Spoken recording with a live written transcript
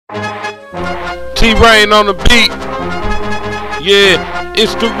T-Rain on the beat. Yeah,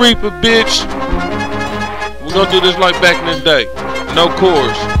 it's the Reapa, bitch. We're gonna do this like back in the day. No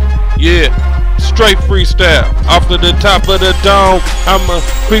chorus. Yeah, straight freestyle. Off to the top of the dome, I'ma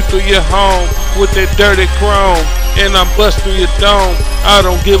creep through your home with that dirty chrome. And I'm bust through your dome. I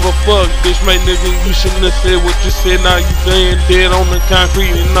don't give a fuck, bitch. My nigga, you shouldn't have said what you said. Now you laying dead on the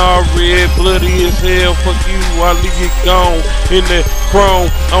concrete and all red, bloody as hell. Fuck you, I'll leave you gone. In that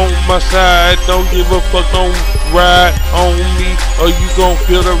chrome on my side. Don't give a fuck, don't ride on me, or you gon'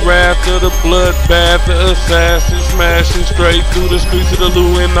 feel the wrath of the bloodbath. The assassin smashing straight through the streets of the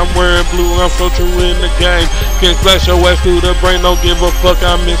Lou, and I'm wearing blue. I'm so true in the game. Can't splash your ass through the brain. Don't give a fuck,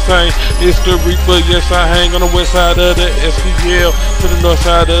 I'm insane. It's the Reapa, yes I hang on the west side of the SPL, to the north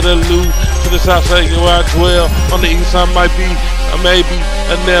side of the Lou, to the south side where I dwell. On the east I might be, a maybe,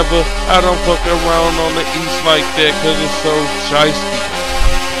 a never. I don't fuck around on the east like that, cause it's so shiesty.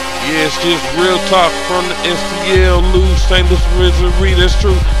 Yeah, it's just real talk from the STL, Lou, St. Louis, Missouri, that's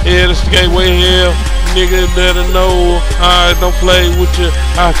true. Yeah, that's the gateway hell. Nigga, better know I don't play with you.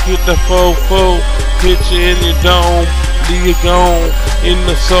 I get the fofo, hit you in your dome, leave you gone in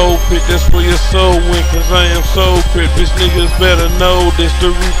the soul pit. That's where your soul went, cause I am so crit. Bitch, niggas better know this.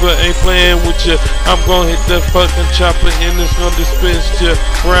 The Reapa ain't playing with you. I'm gonna hit the fucking chopper and it's gonna dispense you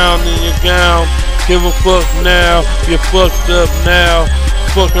round in your gown. Give a fuck now, you fucked up now.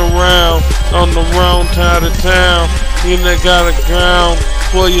 Fuck around on the wrong side of town. You done got a ground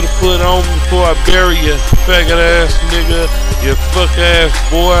for you to put on me before I bury you, faggot ass nigga, you fuck ass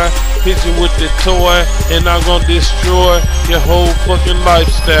boy. Hit you with the toy and I'm gonna destroy your whole fucking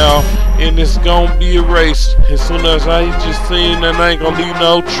lifestyle, and it's gonna be erased as soon as I hit your scene, and I ain't gonna leave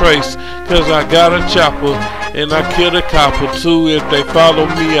no trace, cause I got a chopper and I killed a copper too. If they follow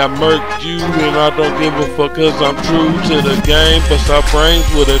me, I murked you, and I don't give a fuck, cause I'm true to the game. Bust our brains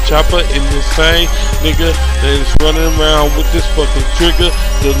with a chopper in the same nigga that is running around with this fucking trigger,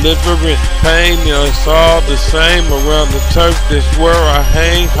 delivering pain. You know, it's all the same around the turf. That's where I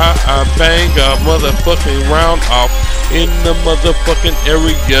hang, how I bang a motherfucking round off in the motherfucking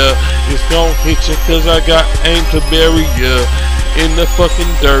area. It's gon' hit you, cause I got aim to bury ya in the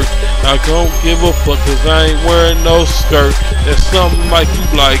fucking dirt. I don't give a fuck, cause I ain't wearing no skirt. That's something like you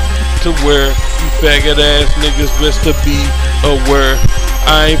like to wear. You faggot ass niggas best to be aware.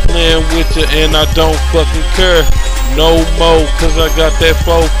 I ain't playing with you and I don't fucking care no more, cause I got that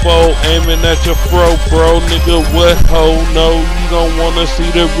fofo aiming at your bro, nigga. What ho? No, you don't wanna see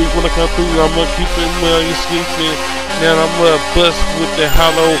the reap when I come through. I'ma keep it while you sleeping. Now I'ma bust with the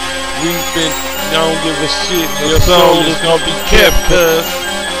hollow reaping. I don't give a shit. Your soul is gonna be kept, cuz.